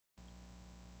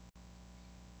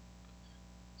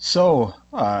So,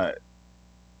 I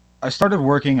started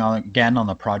working on again on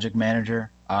the project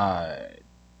manager.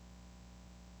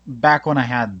 Back when I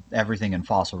had everything in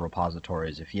fossil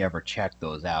repositories, if you ever checked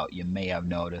those out, you may have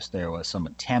noticed there was some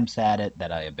attempts at it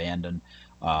that I abandoned.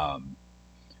 Um,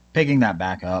 Picking that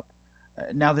back up.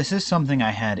 Now, this is something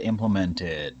I had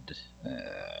implemented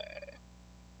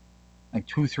like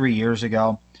 2, 3 years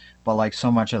ago, but like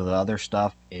so much of the other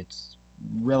stuff, it's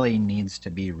really needs to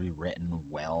be rewritten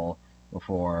well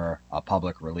before a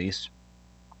public release.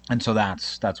 And so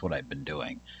that's what I've been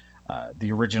doing.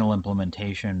 The original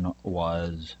implementation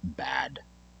was bad,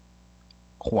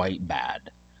 quite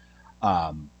bad,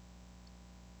 um,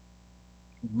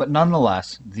 but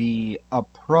nonetheless, the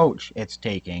approach it's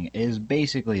taking is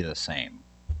basically the same.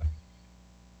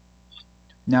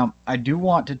 Now, I do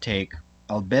want to take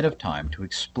a bit of time to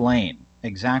explain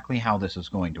exactly how this is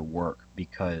going to work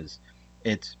because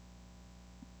it's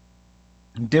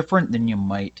different than you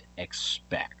might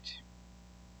expect.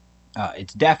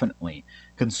 It's definitely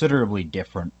considerably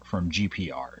different from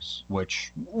GPRs,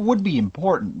 which would be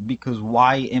important because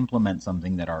why implement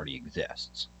something that already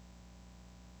exists?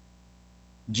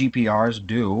 GPRs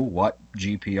do what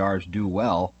GPRs do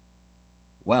well.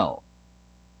 Well,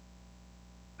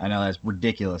 I know that's a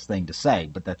ridiculous thing to say,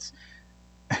 but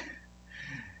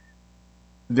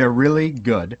they're really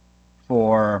good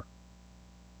for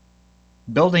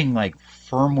building like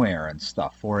firmware and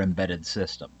stuff for embedded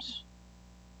systems.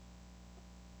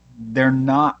 They're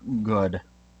not good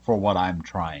for what I'm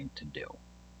trying to do.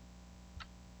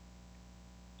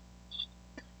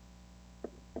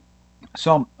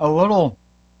 So a little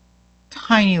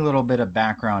tiny little bit of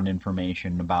background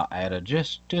information about ADA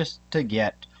just to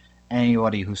get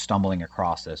anybody who's stumbling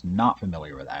across this not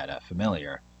familiar with ADA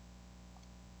familiar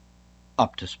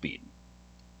up to speed.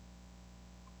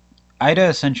 ADA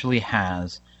essentially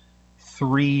has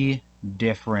three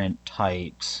different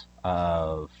types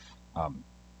of um,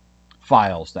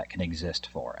 files that can exist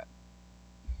for it.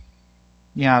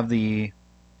 You have the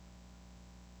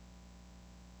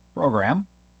program,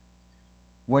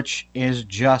 which is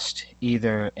just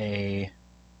either a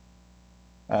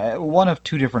one of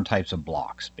two different types of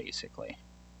blocks, basically.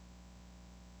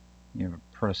 You have a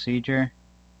procedure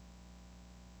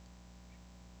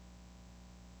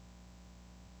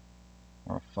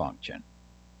or a function.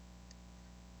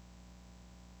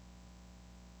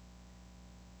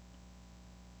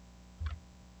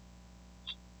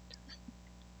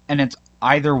 And it's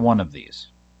either one of these,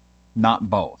 not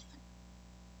both.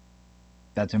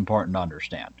 That's important to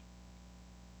understand.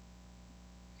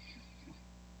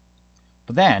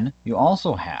 But then you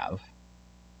also have,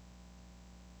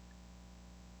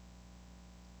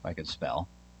 if I could spell,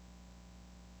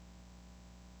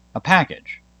 a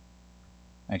package.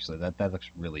 Actually, that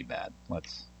looks really bad.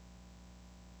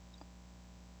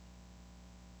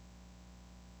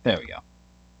 There we go.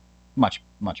 Much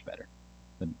better.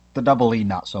 The double E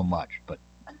not so much, but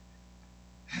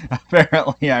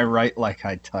apparently I write like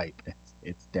I type.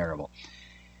 It's terrible.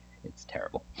 It's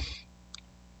terrible.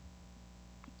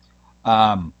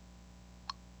 Um,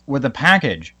 with a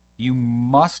package, you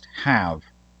must have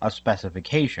a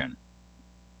specification.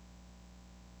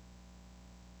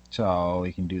 So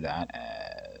we can do that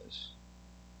as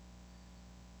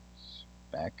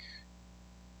spec.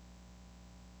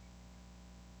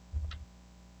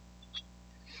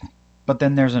 But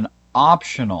then there's an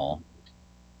optional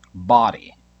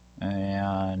body.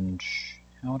 And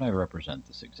how would I represent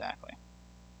this exactly?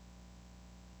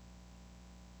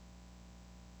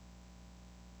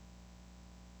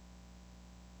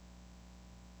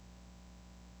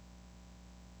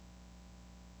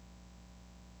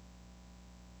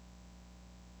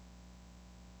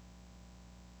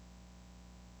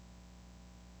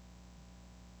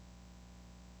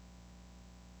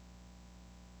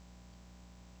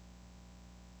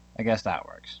 I guess that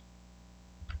works.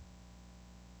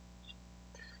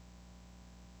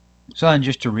 So then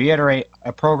just to reiterate,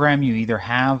 a program you either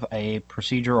have a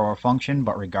procedure or a function,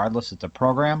 but regardless it's a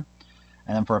program.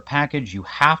 And then for a package you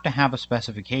have to have a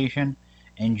specification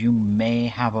and you may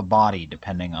have a body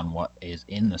depending on what is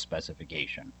in the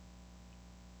specification.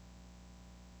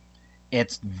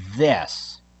 It's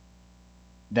this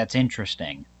that's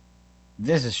interesting.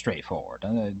 This is straightforward.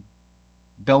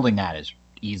 Building that is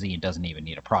easy. It doesn't even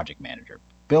need a project manager.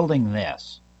 Building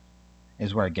this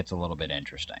is where it gets a little bit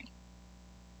interesting.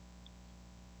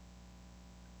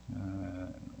 Uh,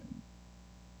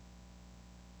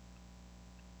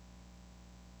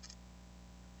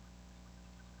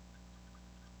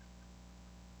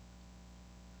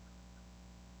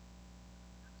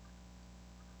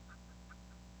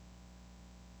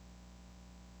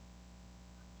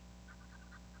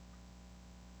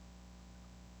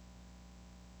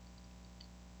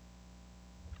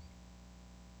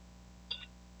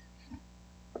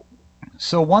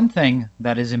 So one thing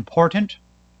that is important,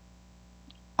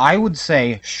 I would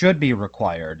say should be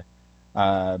required.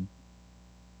 Uh,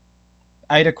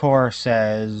 IDACORP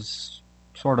says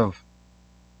sort of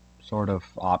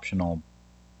optional.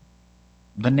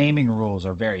 The naming rules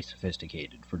are very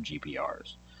sophisticated for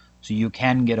GPRs, so you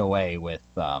can get away with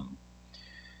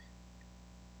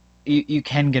you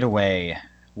can get away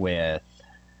with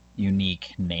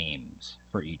unique names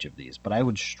for each of these, but I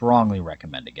would strongly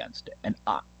recommend against it. And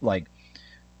like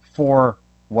for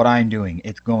what I'm doing,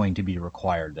 it's going to be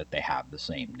required that they have the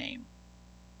same name.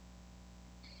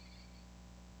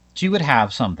 So you would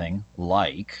have something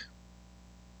like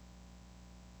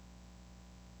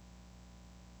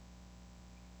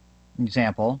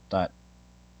example.ads,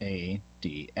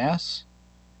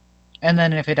 and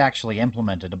then if it actually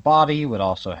implemented a body, you would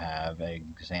also have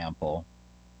example.adb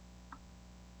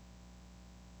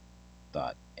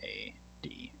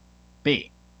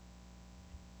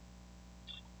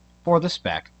for the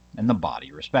spec and the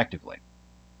body respectively.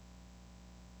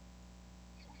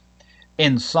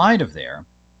 Inside of there,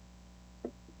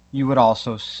 you would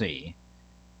also see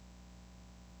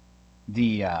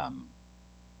the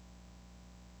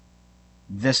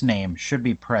this name should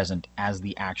be present as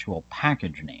the actual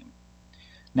package name.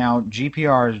 Now,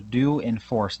 GPRs do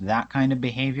enforce that kind of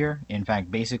behavior. In fact,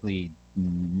 basically,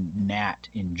 NAT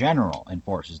in general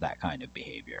enforces that kind of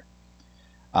behavior.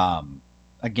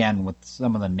 Again, with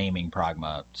some of the naming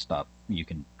pragma stuff, you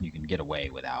can get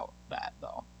away without that,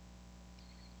 though.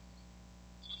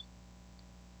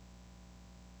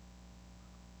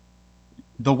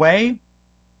 The way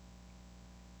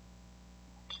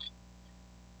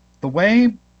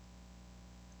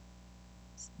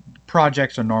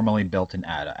projects are normally built in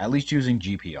ADA, at least using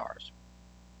GPRs.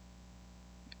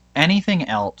 Anything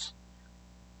else,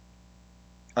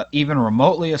 even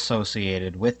remotely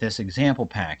associated with this example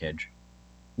package,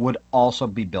 would also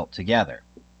be built together.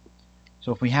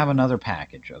 So if we have another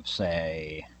package of,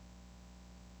 say,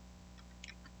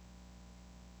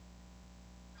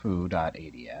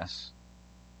 foo.ads,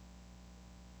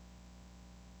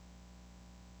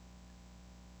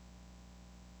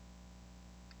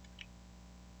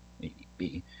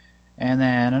 ADB, and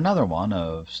then another one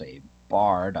of, say,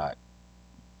 bar.ads,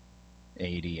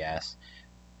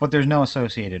 but there's no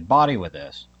associated body with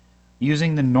this,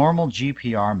 using the normal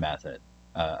GPR method,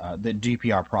 the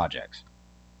GPR projects,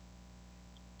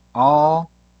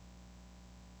 all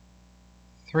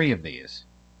three of these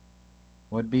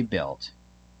would be built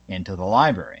into the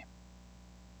library,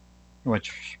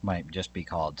 which might just be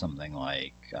called something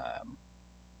like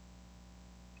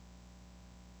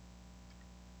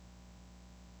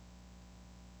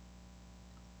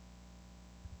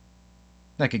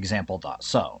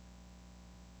example.so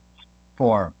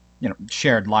for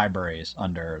shared libraries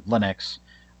under Linux.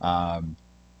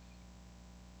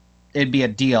 It'd be a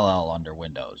DLL under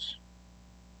Windows.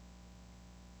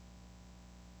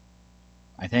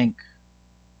 I think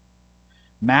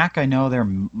Mac, I know they're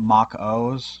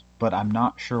Mach-Os, but I'm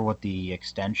not sure what the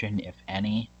extension, if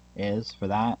any, is for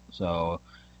that. So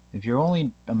if you're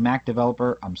only a Mac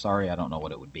developer, I'm sorry, I don't know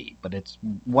what it would be. But it's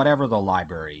whatever the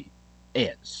library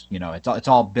is. It's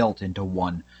all built into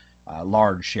one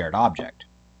large shared object.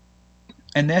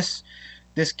 And this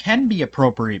can be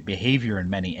appropriate behavior in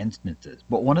many instances.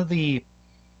 But one of the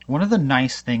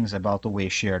nice things about the way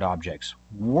shared objects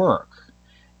work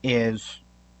is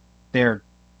they're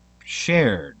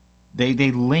shared. They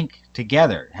link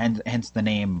together, hence the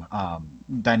name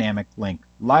Dynamic Link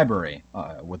Library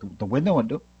with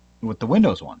the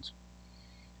Windows ones.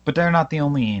 But they're not the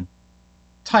only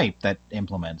type that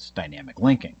implements dynamic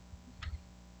linking.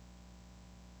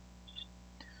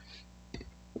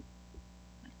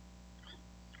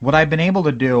 What I've been able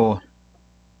to do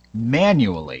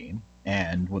manually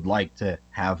and would like to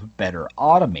have better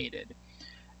automated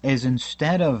is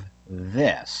instead of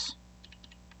this,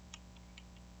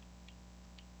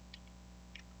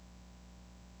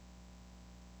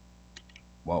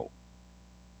 whoa,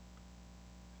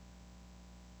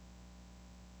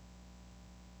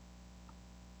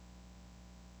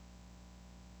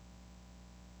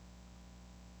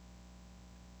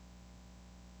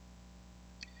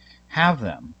 have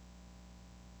them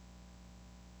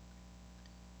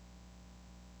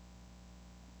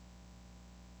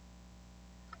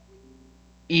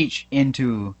each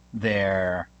into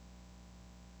their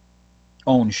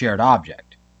own shared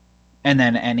object, and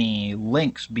then any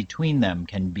links between them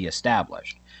can be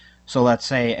established. So let's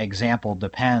say example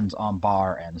depends on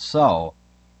bar and so,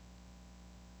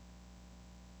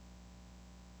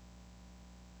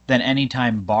 then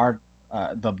anytime bar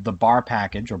the bar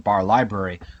package or bar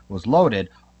library was loaded,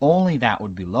 only that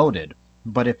would be loaded,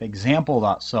 But if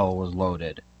example.so was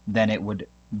loaded, then it would,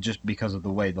 just because of the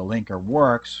way the linker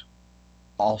works,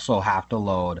 also have to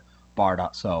load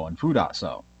bar.so and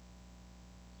foo.so.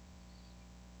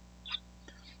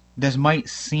 This might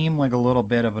seem like a little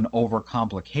bit of an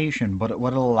overcomplication, but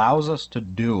what it allows us to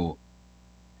do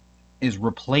is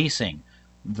replacing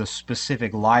the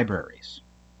specific libraries.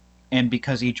 And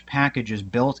because each package is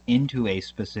built into a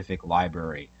specific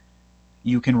library,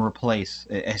 you can replace,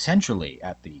 essentially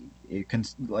at the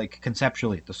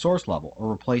conceptually at the source level, a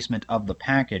replacement of the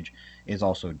package is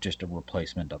also just a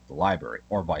replacement of the library,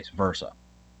 or vice versa.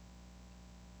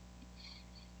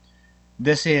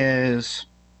 This is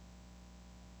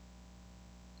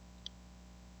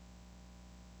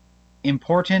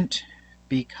important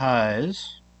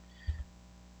because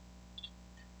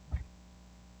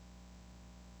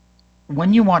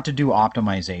when you want to do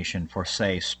optimization for,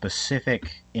 say,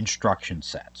 specific instruction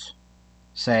sets,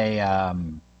 say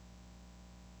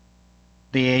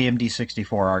the AMD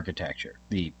 64 architecture,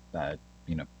 the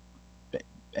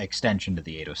extension to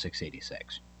the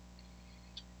 80686,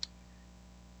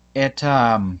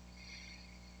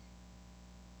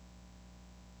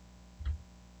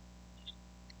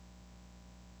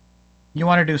 you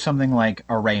want to do something like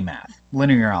array math,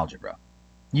 linear algebra.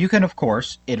 You can, of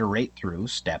course, iterate through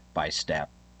step by step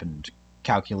and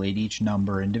calculate each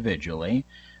number individually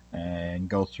and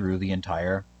go through the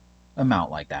entire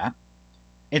amount like that.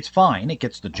 It's fine, it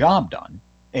gets the job done.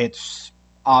 It's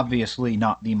obviously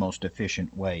not the most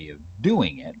efficient way of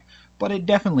doing it, but it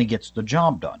definitely gets the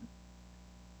job done.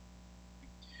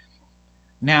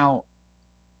 Now,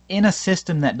 in a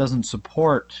system that doesn't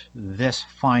support this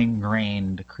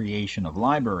fine-grained creation of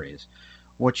libraries,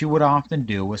 what you would often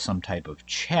do is some type of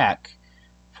check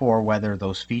for whether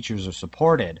those features are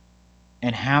supported,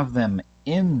 and have them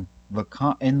in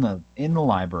the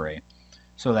library,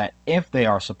 so that if they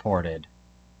are supported,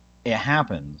 it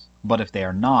happens. But if they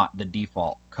are not, the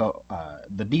default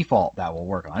that will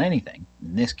work on anything,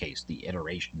 in this case the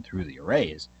iteration through the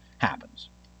arrays, happens.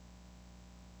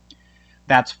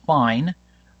 That's fine,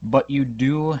 but you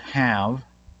do have,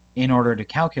 in order to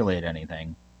calculate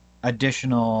anything,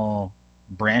 additional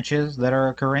branches that are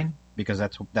occurring, because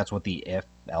that's what the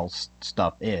if-else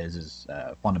stuff is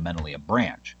fundamentally a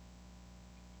branch.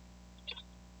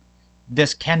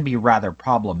 This can be rather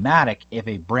problematic if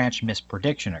a branch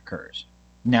misprediction occurs.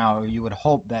 Now, you would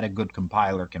hope that a good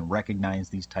compiler can recognize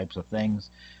these types of things.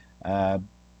 I've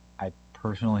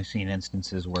personally seen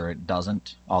instances where it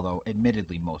doesn't, although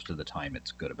admittedly most of the time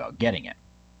it's good about getting it.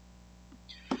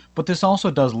 But this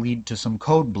also does lead to some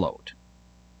code bloat,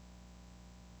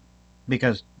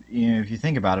 because if you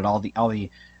think about it, all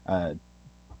the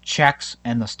checks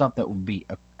and the stuff that would be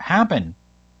happen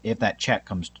if that check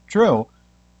comes true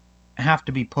have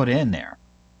to be put in there.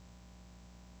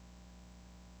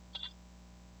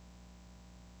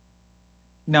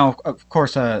 Now, of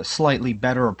course, a slightly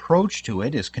better approach to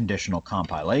it is conditional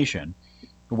compilation,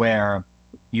 where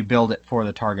you build it for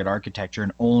the target architecture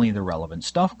and only the relevant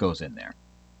stuff goes in there.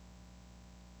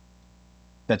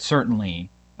 That's certainly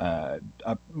a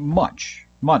much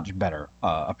better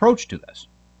approach to this.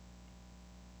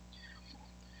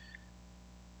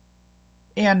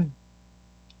 And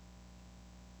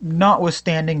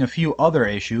notwithstanding a few other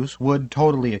issues, would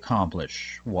totally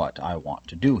accomplish what I want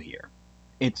to do here.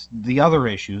 It's the other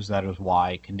issues that is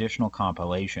why conditional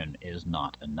compilation is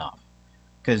not enough.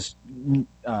 Because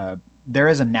there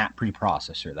is a NAT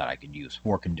preprocessor that I could use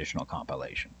for conditional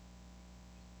compilation.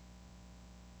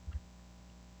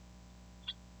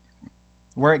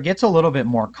 Where it gets a little bit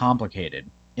more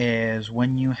complicated is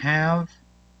when you have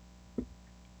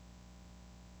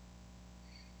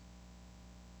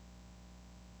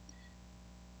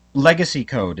legacy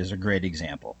code is a great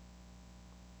example.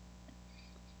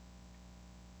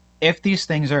 If these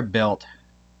things are built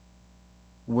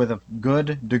with a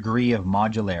good degree of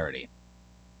modularity,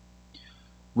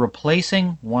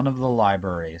 replacing one of the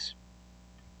libraries,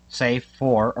 say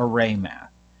for array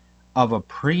math, of a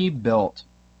pre-built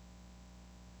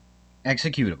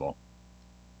executable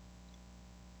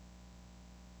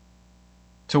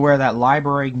to where that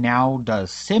library now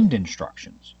does SIMD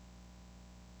instructions,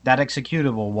 that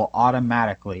executable will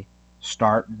automatically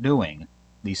start doing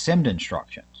the SIMD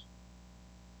instructions.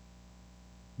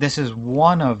 This is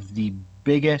one of the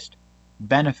biggest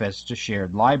benefits to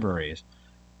shared libraries,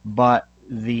 but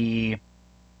there's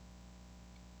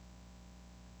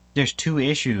two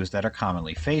issues that are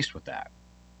commonly faced with that.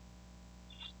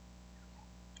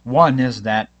 One is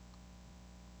that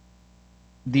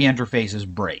the interfaces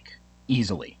break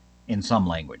easily in some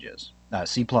languages.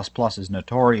 C++ is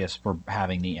notorious for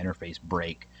having the interface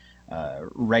break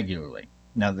regularly.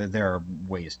 Now, there are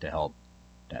ways to help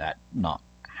that not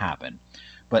happen,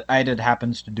 but IDA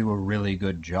happens to do a really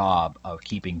good job of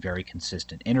keeping very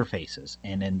consistent interfaces,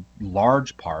 and in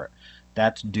large part,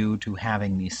 that's due to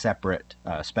having these separate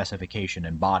specification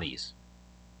and bodies.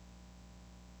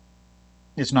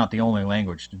 It's not the only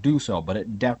language to do so, but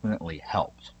it definitely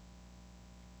helps.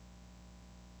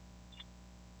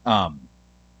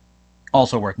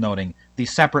 Also worth noting, the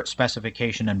separate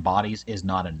specification and bodies is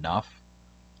not enough.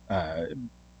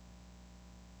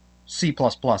 C++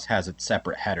 has its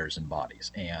separate headers and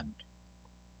bodies, and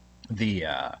the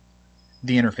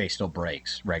interface still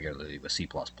breaks regularly with C++.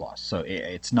 So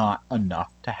it's not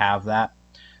enough to have that.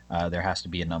 There has to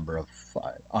be a number of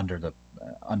under the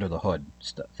hood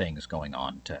things going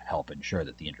on to help ensure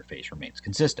that the interface remains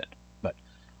consistent. But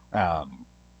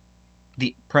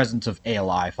the presence of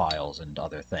ALI files and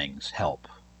other things help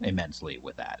immensely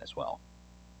with that as well.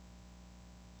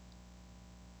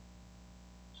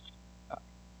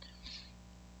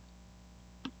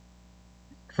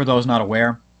 For those not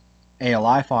aware,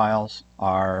 ALI files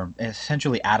are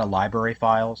essentially ADA library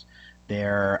files.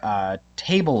 They're a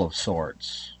table of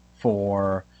sorts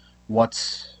for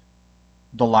what's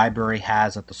the library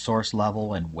has at the source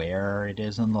level and where it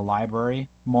is in the library,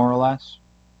 more or less.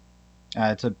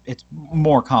 It's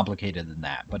more complicated than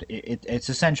that, but it's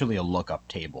essentially a lookup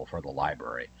table for the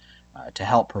library to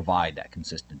help provide that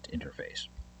consistent interface.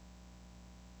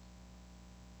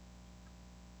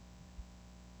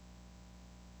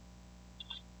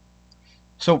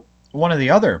 So one of the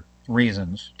other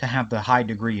reasons to have the high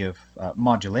degree of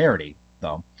modularity,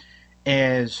 though,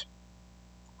 is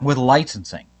with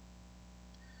licensing.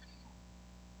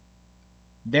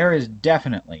 There is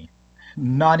definitely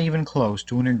not even close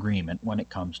to an agreement when it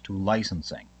comes to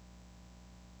licensing.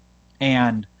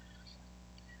 And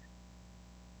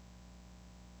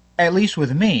at least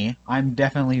with me, I'm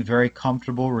definitely very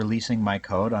comfortable releasing my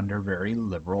code under very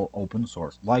liberal open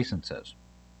source licenses.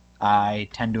 I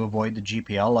tend to avoid the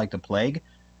GPL like the plague.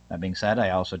 That being said,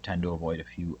 I also tend to avoid a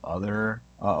few other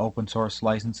open source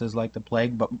licenses like the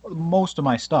plague, but most of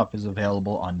my stuff is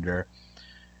available under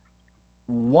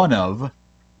one of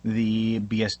the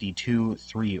BSD 2,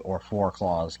 3, or 4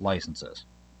 clause licenses.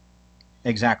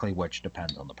 Exactly which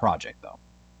depends on the project, though.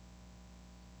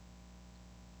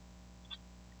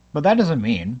 But that doesn't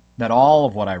mean that all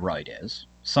of what I write is.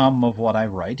 Some of what I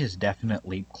write is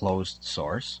definitely closed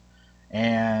source,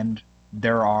 and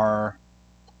there are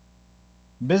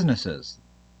businesses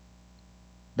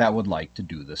that would like to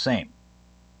do the same.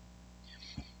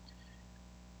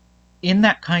 In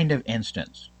that kind of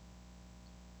instance,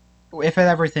 if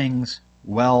everything's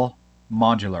well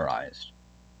modularized,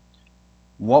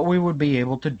 what we would be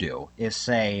able to do is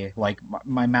say, like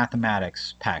my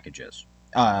mathematics packages,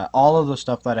 all of the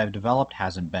stuff that I've developed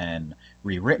hasn't been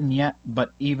rewritten yet,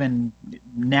 but even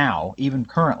now, even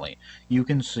currently, you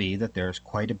can see that there's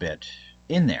quite a bit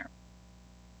in there.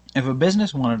 If a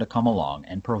business wanted to come along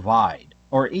and provide,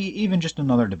 or even just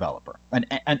another developer, an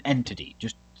entity,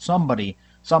 just somebody,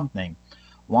 something,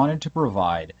 wanted to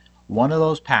provide one of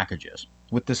those packages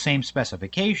with the same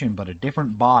specification but a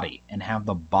different body and have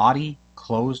the body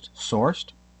closed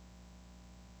sourced,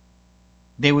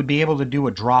 they would be able to do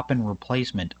a drop-in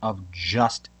replacement of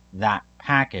just that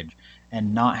package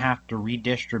and not have to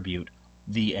redistribute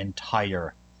the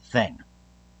entire thing.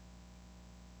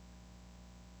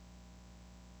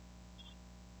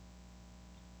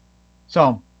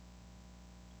 So,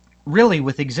 really,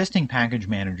 with existing package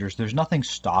managers, there's nothing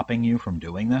stopping you from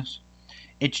doing this.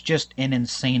 It's just an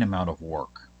insane amount of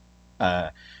work.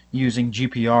 Using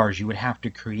GPRs, you would have to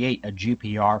create a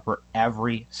GPR for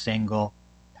every single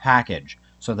package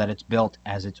so that it's built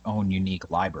as its own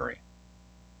unique library.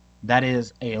 That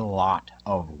is a lot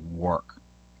of work.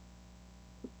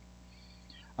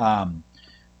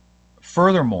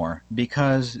 Furthermore,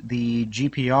 because the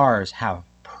GPRs have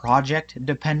project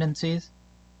dependencies,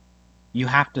 you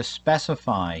have to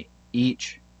specify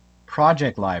each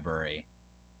project library,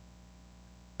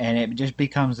 and it just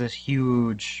becomes this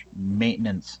huge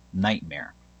maintenance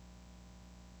nightmare.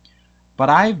 But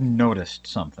I've noticed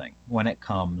something when it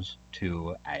comes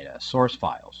to IDA source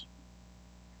files.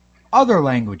 Other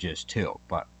languages too,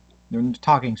 but they're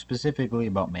talking specifically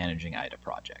about managing IDA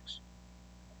projects.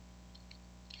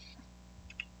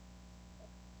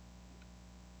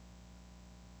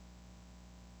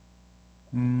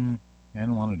 I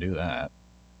don't want to do that.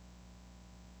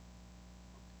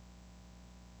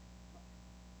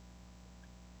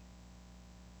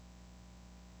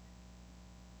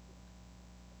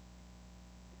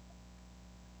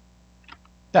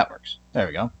 That works. There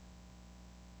we go.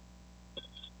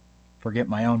 Forget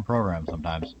my own program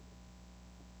sometimes.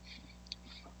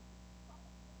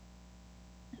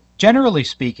 Generally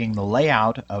speaking, the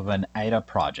layout of an ADA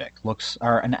project looks,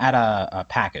 or an ADA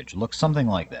package looks something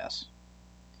like this.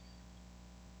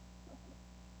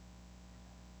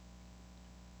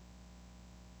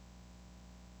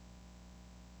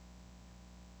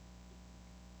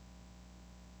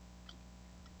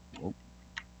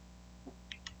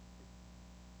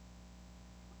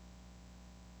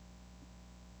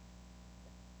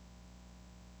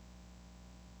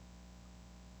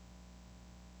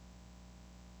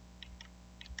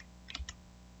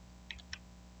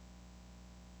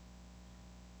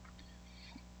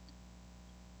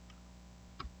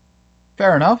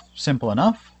 Fair enough, simple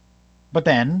enough. But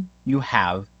then you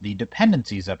have the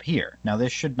dependencies up here. Now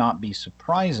this should not be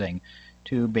surprising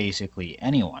to basically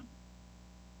anyone,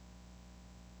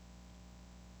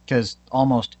 because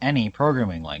almost any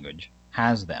programming language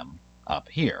has them up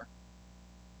here.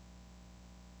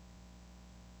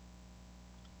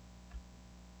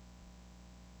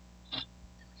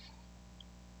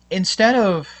 Instead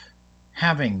of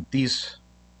having these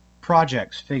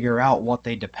projects figure out what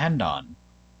they depend on,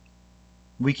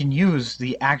 we can use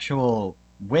the actual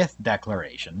with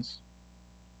declarations,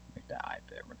 make the I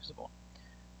bit visible,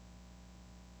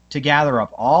 to gather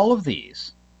up all of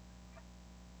these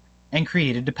and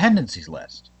create a dependencies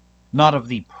list. Not of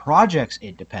the projects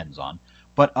it depends on,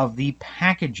 but of the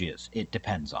packages it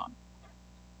depends on.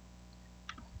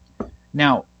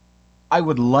 Now, I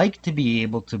would like to be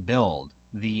able to build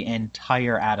the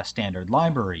entire ADA standard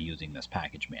library using this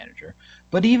package manager,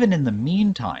 but even in the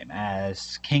meantime,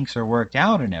 as kinks are worked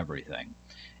out and everything,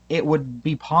 it would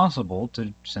be possible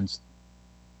to, since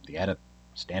the ADA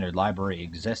standard library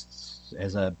exists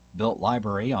as a built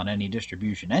library on any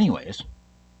distribution anyways,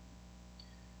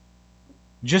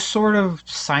 just sort of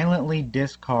silently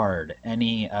discard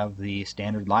any of the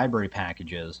standard library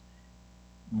packages,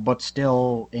 but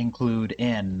still include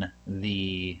in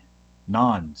the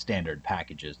non-standard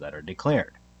packages that are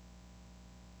declared.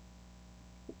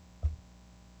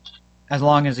 As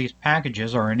long as these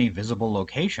packages are in a visible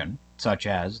location, such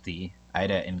as the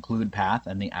IDA include path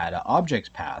and the IDA objects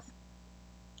path,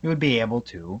 you would be able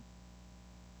to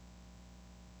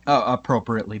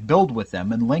appropriately build with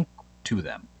them and link to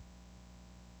them.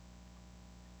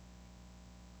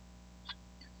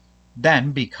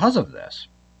 Then, because of this,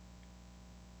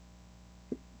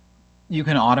 you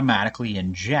can automatically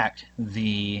inject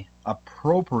the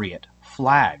appropriate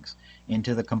flags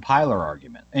into the compiler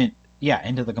argument,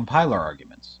 into the compiler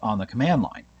arguments on the command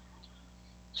line,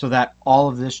 so that all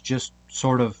of this just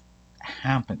sort of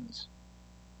happens.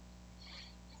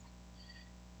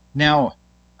 Now,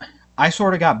 I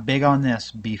sort of got big on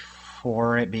this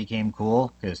before it became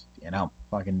cool, because, you know,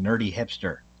 fucking nerdy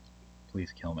hipster.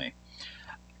 Please kill me.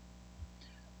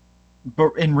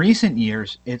 But in recent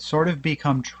years, it's sort of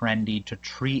become trendy to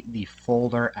treat the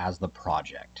folder as the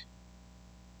project.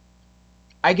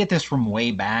 I get this from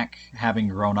way back, having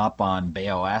grown up on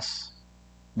BayOS,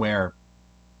 where,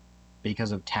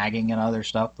 because of tagging and other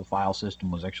stuff, the file system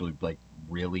was actually like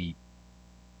really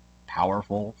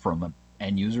powerful from an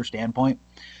end user standpoint.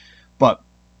 But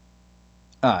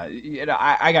you know,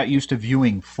 I got used to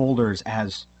viewing folders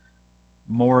as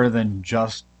more than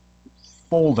just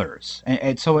folders,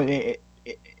 and so if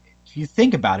you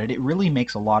think about it, it really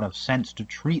makes a lot of sense to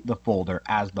treat the folder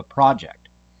as the project.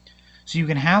 So you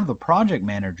can have the project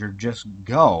manager just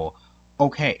go,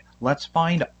 okay, let's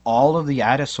find all of the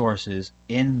ADA sources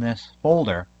in this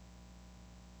folder.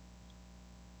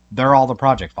 They're all the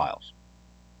project files.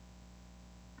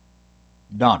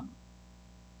 Done.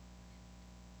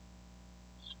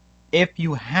 If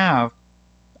you have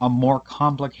a more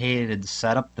complicated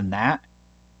setup than that,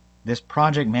 this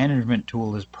project management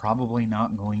tool is probably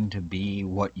not going to be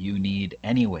what you need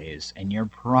anyways, and you're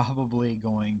probably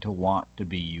going to want to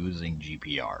be using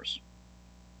GPRs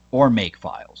or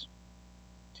makefiles.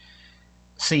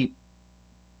 See,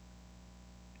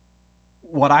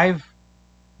 what I've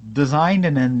designed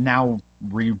and am now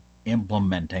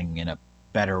re-implementing in a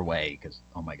better way, because,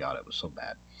 oh my god, it was so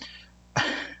bad,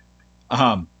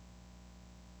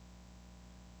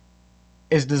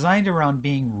 is designed around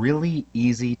being really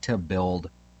easy to build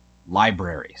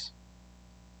libraries,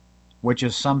 which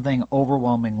is something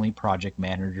overwhelmingly project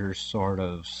managers sort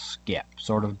of skip,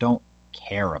 sort of don't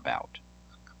care about.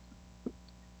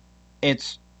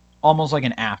 It's almost like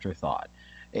an afterthought.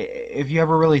 If you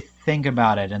ever really think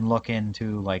about it and look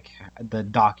into like the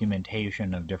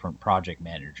documentation of different project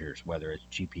managers, whether it's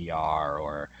GPR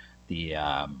or the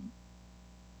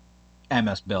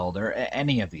MS Build or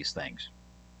any of these things,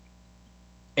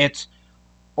 it's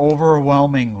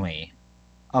overwhelmingly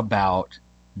about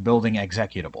building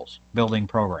executables, building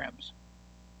programs,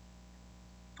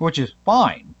 which is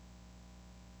fine.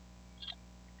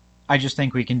 I just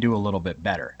think we can do a little bit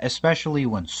better, especially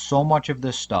when so much of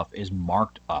this stuff is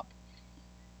marked up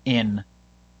in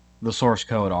the source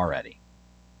code already.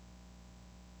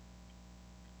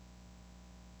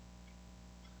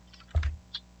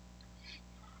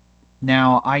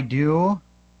 Now, I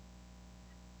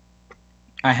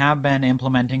have been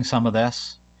implementing some of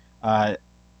this. Uh,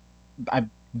 I've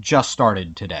just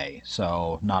started today,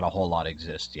 so not a whole lot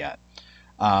exists yet.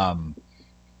 Um,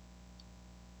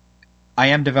 I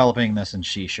am developing this in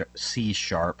C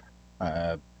sharp,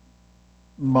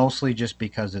 mostly just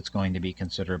because it's going to be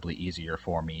considerably easier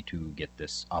for me to get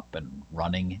this up and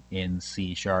running in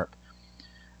C sharp.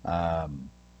 I'd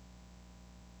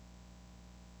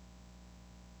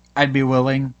be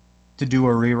willing to do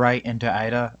a rewrite into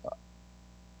IDA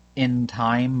in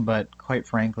time, but quite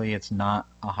frankly, it's not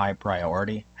a high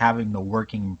priority. Having the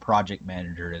working project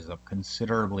manager is a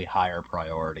considerably higher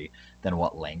priority than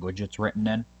what language it's written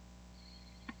in.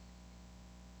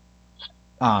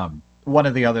 One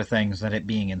of the other things that it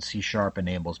being in C Sharp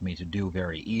enables me to do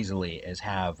very easily is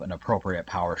have an appropriate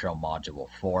PowerShell module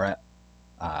for it.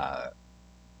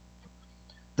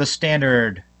 The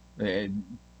standard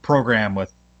program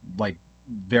with like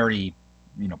very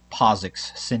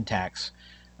POSIX syntax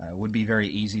would be very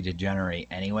easy to generate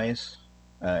anyways.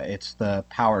 It's the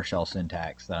PowerShell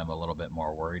syntax that I'm a little bit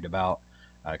more worried about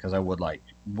because I would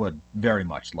very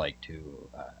much like to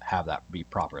have that be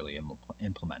properly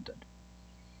implemented.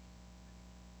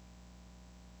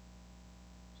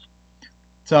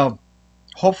 So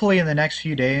hopefully in the next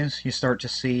few days you start to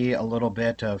see a little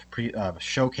bit of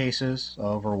showcases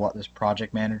over what this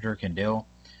project manager can do.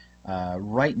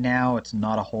 Right now it's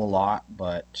not a whole lot,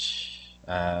 but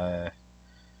I've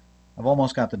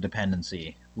almost got the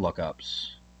dependency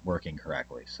lookups working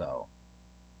correctly, so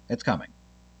it's coming.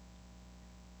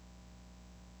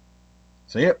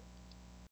 See ya.